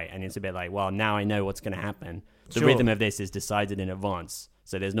to fight, and it's a bit like, well, now I know what's going to happen. The rhythm of this is decided in advance,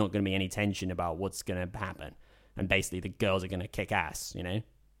 so there's not going to be any tension about what's going to happen, and basically the girls are going to kick ass,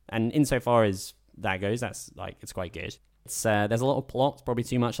 And insofar as that goes, that's like, it's quite good. It's there's a lot of plot. It's probably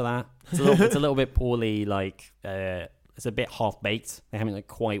too much of that. It's a little bit poorly, like it's a bit half baked. They haven't like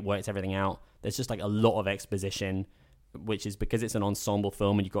quite worked everything out. There's just like a lot of exposition, which is because it's an ensemble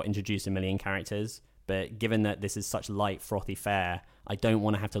film and you've got introduced a million characters. But given that this is such light, frothy fare, I don't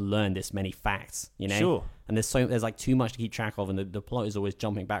want to have to learn this many facts, Sure. And there's like too much to keep track of, and the plot is always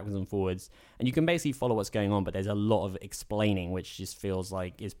jumping backwards and forwards. And you can basically follow what's going on, but there's a lot of explaining, which just feels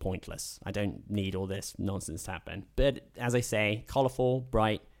like is pointless. I don't need all this nonsense to happen. But as I say, colourful,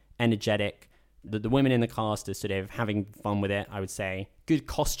 bright, energetic. The women in the cast are sort of having fun with it, I would say. Good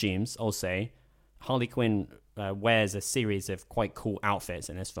costumes also. Harley Quinn wears a series of quite cool outfits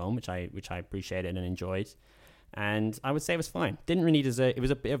in this film, which I appreciated and enjoyed. And I would say it was fine. Didn't really deserve... It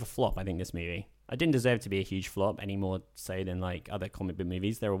was a bit of a flop, I think, this movie. I didn't deserve to be a huge flop any more so than like other comic book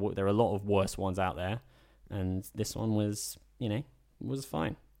movies. There are a lot of worse ones out there, and this one was, was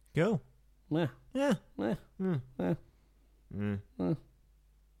fine. Cool. Yeah. Yeah. Yeah. Mm. Yeah. Mm. Mm.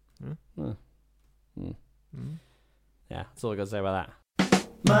 Mm. Mm. Mm. Yeah, that's all I got to say about that.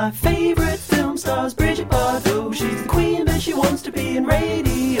 My favorite film stars Bridget Bardot. She's the queen, but she wants to be in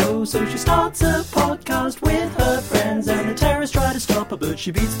radio. So she starts a podcast with her friends, and the terrorists try to stop her, but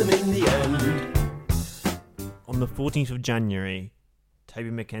she beats them in the end. On the 14th of January,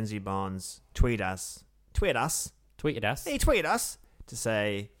 Toby Mackenzie Barnes tweeted us to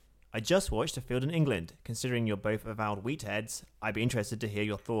say, I just watched A Field in England. Considering you're both avowed wheatheads, I'd be interested to hear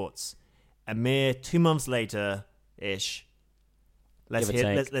your thoughts. A mere 2 months later-ish,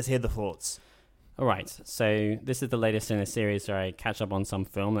 let's hear the thoughts. All right, so this is the latest in a series where I catch up on some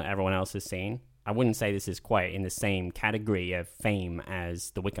film that everyone else has seen. I wouldn't say this is quite in the same category of fame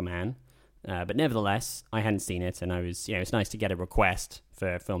as The Wicker Man, but nevertheless, I hadn't seen it, and I was, it's nice to get a request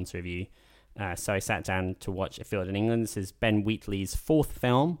for a film to review. So I sat down to watch A Field in England. This is Ben Wheatley's fourth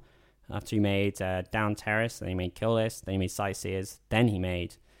film, after he made Down Terrace, then he made Kill List, then he made Sightseers, then he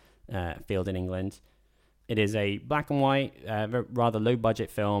made Field in England. It is a black and white, rather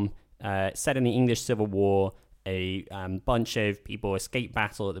low-budget film set in the English Civil War. A bunch of people escape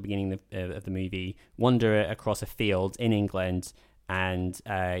battle at the beginning of the movie, wander across a field in England, and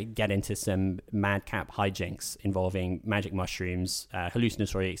get into some madcap hijinks involving magic mushrooms,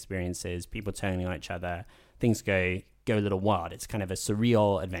 hallucinatory experiences, people turning on each other. Things go a little wild. It's kind of a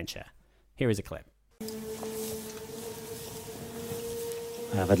surreal adventure. Here is a clip.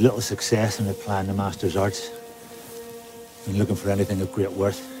 I've had little success in applying the Master's arts. Been looking for anything of great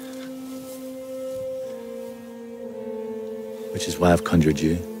worth. Which is why I've conjured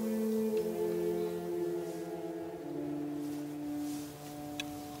you.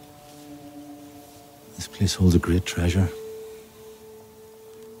 This place holds a great treasure.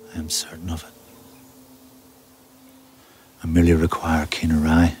 I am certain of it. I merely require a keener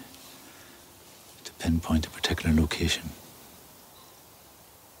eye to pinpoint a particular location.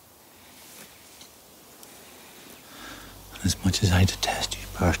 And as much as I detest you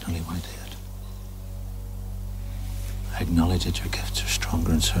personally, Whitehead, I acknowledge that your gifts are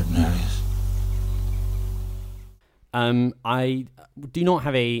stronger in certain areas. I do not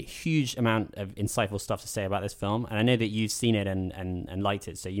have a huge amount of insightful stuff to say about this film, and I know that you've seen it and liked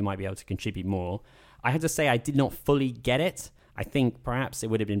it, so you might be able to contribute more. I had to say I did not fully get it. I think perhaps it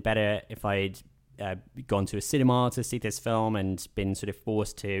would have been better if I'd gone to a cinema to see this film and been sort of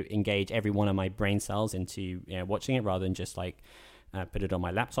forced to engage every one of my brain cells into watching it rather than just like put it on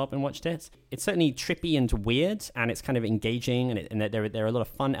my laptop and watched it. It's certainly trippy and weird, and it's kind of engaging, and there are a lot of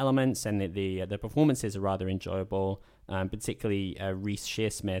fun elements, and the performances are rather enjoyable, particularly Reece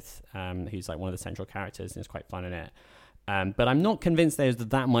Shearsmith, who's like one of the central characters and is quite fun in it. But I'm not convinced there's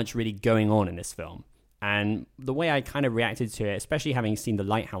that much really going on in this film. And the way I kind of reacted to it, especially having seen The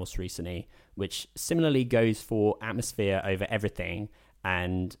Lighthouse recently, which similarly goes for atmosphere over everything,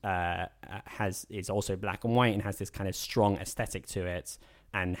 and is also black and white and has this kind of strong aesthetic to it,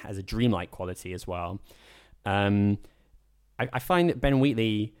 and has a dreamlike quality as well. I find that Ben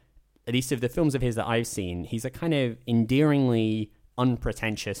Wheatley, at least of the films of his that I've seen, he's a kind of endearingly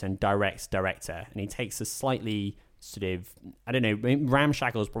unpretentious and direct director, and he takes a slightly sort of, I don't know,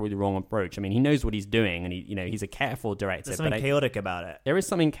 ramshackle is probably the wrong approach. I mean, he knows what he's doing, and he's a careful director. There's something chaotic about it. There is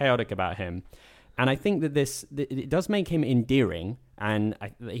something chaotic about him. And I think that it does make him endearing, and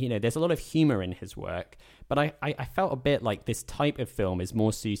there's a lot of humor in his work. But I felt a bit like this type of film is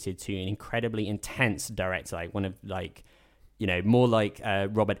more suited to an incredibly intense director, like one of more like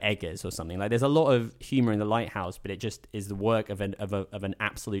Robert Eggers or something. Like there's a lot of humor in The Lighthouse, but it just is the work of an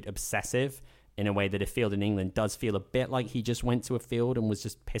absolute obsessive, in a way that A Field in England does feel a bit like he just went to a field and was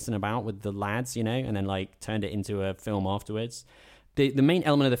just pissing about with the lads, and then like turned it into a film afterwards. The main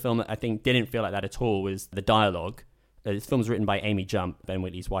element of the film that I think didn't feel like that at all was the dialogue. This film was written by Amy Jump, Ben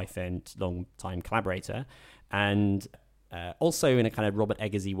Wheatley's wife and long-time collaborator. And also in a kind of Robert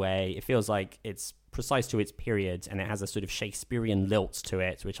Eggersy way, it feels like it's precise to its period, and it has a sort of Shakespearean lilt to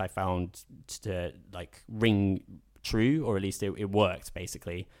it, which I found to like ring true, or at least it worked.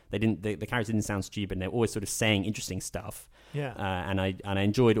 Basically, the characters didn't sound stupid, and they're always sort of saying interesting stuff. Yeah, and I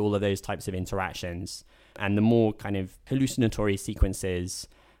enjoyed all of those types of interactions. And the more kind of hallucinatory sequences,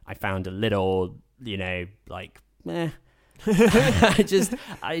 I found a little, like meh. I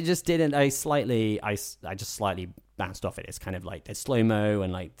just didn't. I just slightly bounced off it. It's kind of like there's slow mo,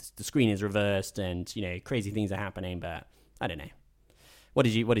 and like the screen is reversed, and crazy things are happening. But I don't know. What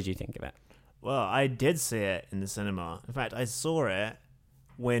did you think of it? Well, I did see it in the cinema. In fact, I saw it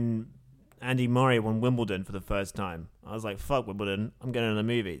when Andy Murray won Wimbledon for the first time. I was like, fuck Wimbledon, I'm going to the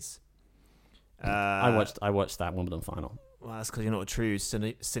movies. I watched that Wimbledon final. Well, that's because you're not a true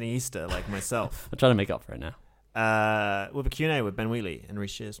cineasta like myself. I'm trying to make up for it now. With a Q&A with Ben Wheatley and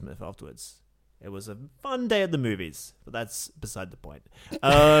Reece Shearsmith afterwards. It was a fun day at the movies, but that's beside the point.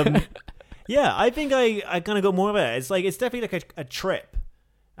 Yeah, I think I kind of got more of it. It's definitely like a trip.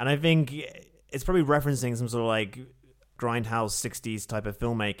 And I think it's probably referencing some sort of like grindhouse 60s type of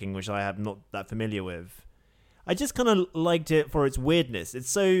filmmaking, which I am not that familiar with. I just kind of liked it for its weirdness.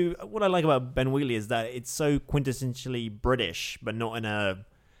 What I like about Ben Wheatley is that it's so quintessentially British, but not in a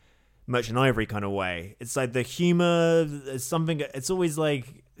Merchant Ivory kind of way. It's like the humor, it's always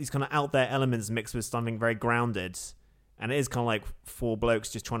like these kind of out there elements mixed with something very grounded. And it is kind of like four blokes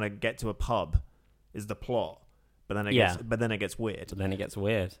just trying to get to a pub is the plot. But then it gets weird. But then it gets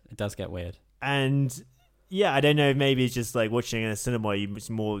weird. It does get weird. And yeah, I don't know, maybe it's just like watching in a cinema, you're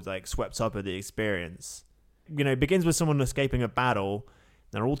more like swept up with the experience. It begins with someone escaping a battle.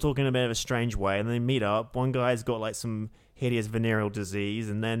 They're all talking in a bit of a strange way, and they meet up. One guy's got like some hideous venereal disease,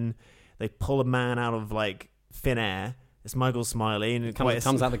 and then they pull a man out of like thin air. It's Michael Smiley, and comes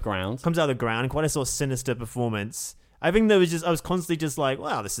out of the ground. Comes out of the ground, and quite a sort of sinister performance. I think I was constantly just like,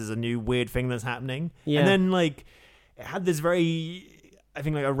 wow, this is a new weird thing that's happening. Yeah. And then like it had this very, I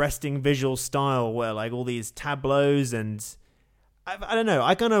think, like arresting visual style where like all these tableaus, and I don't know.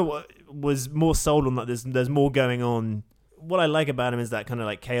 I kind of was more sold on that. There's more going on. What I like about him is that kind of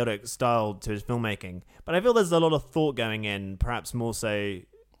like chaotic style to his filmmaking. But I feel there's a lot of thought going in, perhaps more so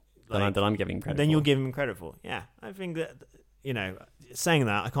than I'm giving credit than for. you're giving him credit for. Yeah, I think that, saying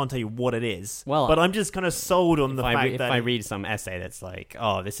that, I can't tell you what it is. Well, but I'm just kind of sold on the fact that... If I read some essay that's like,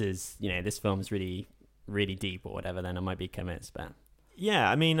 oh, this is, this film is really, really deep or whatever, then I might be convinced. But yeah,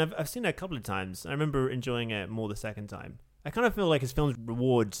 I mean, I've seen it a couple of times. I remember enjoying it more the second time. I kind of feel like his films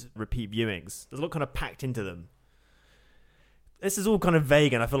reward repeat viewings. There's a lot kind of packed into them. This is all kind of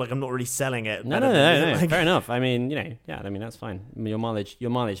vague, and I feel like I'm not really selling it. No. Fair enough. I mean, that's fine. Your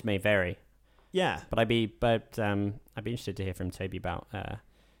mileage may vary. Yeah, but I'd be interested to hear from Toby about.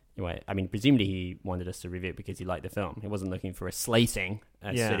 Presumably he wanted us to review it because he liked the film. He wasn't looking for a slating,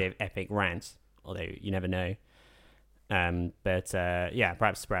 sort of epic rant. Although you never know. Perhaps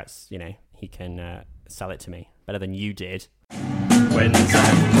he can sell it to me better than you did. When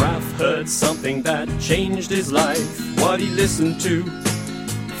Zach Braff heard something that changed his life, what he listened to.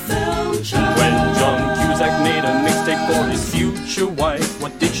 Film Chat. When John Cusack made a mixtape for his future wife,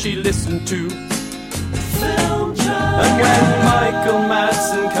 what did she listen to? Film Chat. And when Michael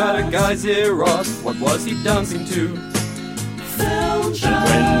Madsen cut a guy's ear off, what was he dancing to? Film Chat. And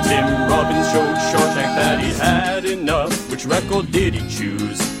when Tim Robbins showed Shawshank that he had enough, which record did he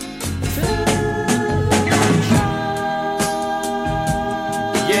choose?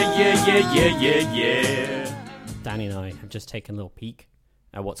 Yeah. Danny and I have just taken a little peek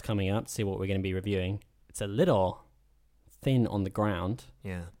at what's coming up, see what we're going to be reviewing. It's a little thin on the ground.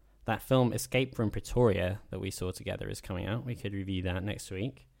 Yeah. That film Escape from Pretoria that we saw together is coming out. We could review that next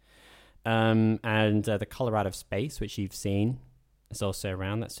week. And The Color Out of Space, which you've seen, is also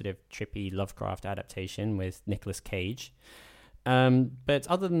around. That sort of trippy Lovecraft adaptation with Nicolas Cage. But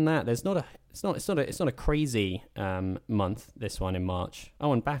other than that, it's not a crazy month, this one in March.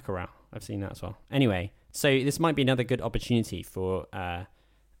 Oh, and Baccarat, I've seen that as well. Anyway, so this might be another good opportunity for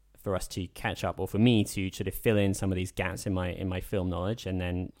us to catch up, or for me to sort of fill in some of these gaps in my film knowledge, and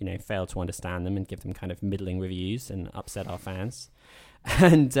then fail to understand them and give them kind of middling reviews and upset our fans.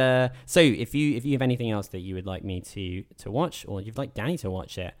 And so if you have anything else that you would like me to watch, or you'd like Danny to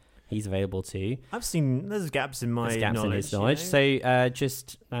watch it, he's available too. I've seen there's gaps in my knowledge. In his knowledge. So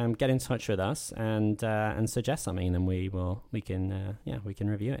just get in touch with us and suggest something, and then we can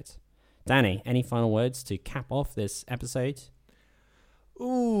review it. Danny, any final words to cap off this episode?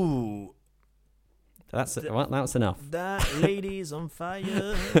 Ooh, that was enough. That lady's on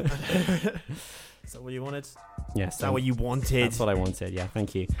fire. Is that what you wanted? Yes. Is that what you wanted? That's what I wanted. Yeah.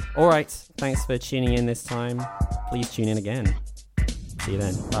 Thank you. All right. Thanks for tuning in this time. Please tune in again. See you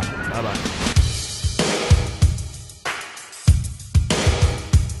then. Bye. Bye-bye.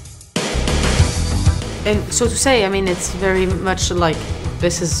 And so to say, I mean, it's very much like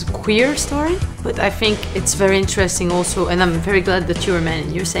this is a queer story, but I think it's very interesting also, and I'm very glad that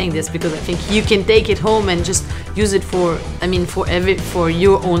you're saying this, because I think you can take it home and just use it for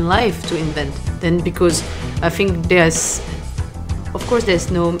your own life to invent. Then, because I think it's a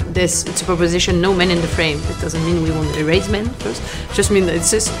proposition, no men in the frame. It doesn't mean we want to erase men first. It just mean that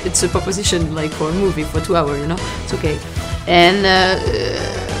it's a proposition like for a movie for 2 hours, it's okay. And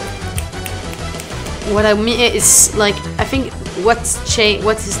what I mean is, like, I think what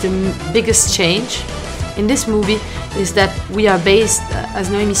is the biggest change in this movie is that we are based, as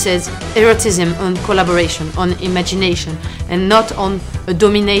Noémie says, erotism on collaboration, on imagination, and not on a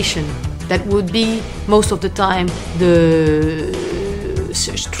domination that would be most of the time the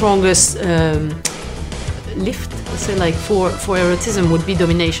strongest lift. Let's say, like, for erotism would be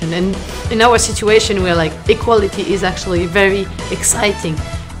domination. And in our situation, we're like, equality is actually very exciting,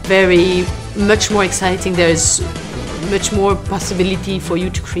 very much more exciting. There's much more possibility for you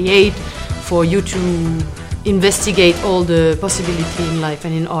to create, for you to investigate all the possibility in life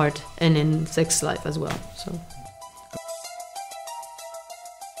and in art and in sex life as well. So.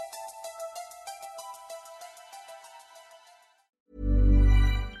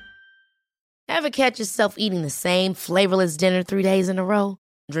 Ever catch yourself eating the same flavorless dinner 3 days in a row?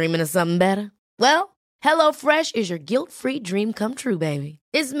 Dreaming of something better? Well, HelloFresh is your guilt-free dream come true, baby.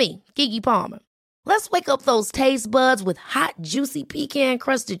 It's me, Keke Palmer. Let's wake up those taste buds with hot, juicy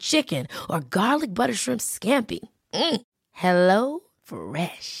pecan-crusted chicken or garlic butter shrimp scampi. Hello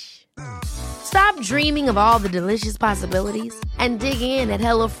Fresh. Stop dreaming of all the delicious possibilities and dig in at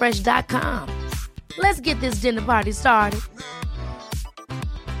HelloFresh.com. Let's get this dinner party started.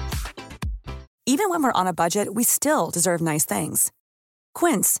 Even when we're on a budget, we still deserve nice things.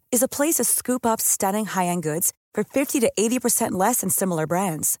 Quince is a place to scoop up stunning high-end goods for 50 to 80% less than similar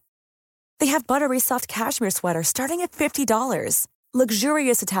brands. They have buttery soft cashmere sweaters starting at $50,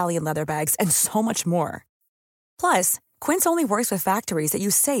 luxurious Italian leather bags, and so much more. Plus, Quince only works with factories that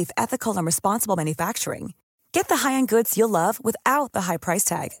use safe, ethical, and responsible manufacturing. Get the high-end goods you'll love without the high price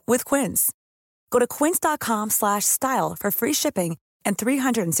tag with Quince. Go to quince.com/style for free shipping and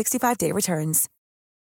 365-day returns.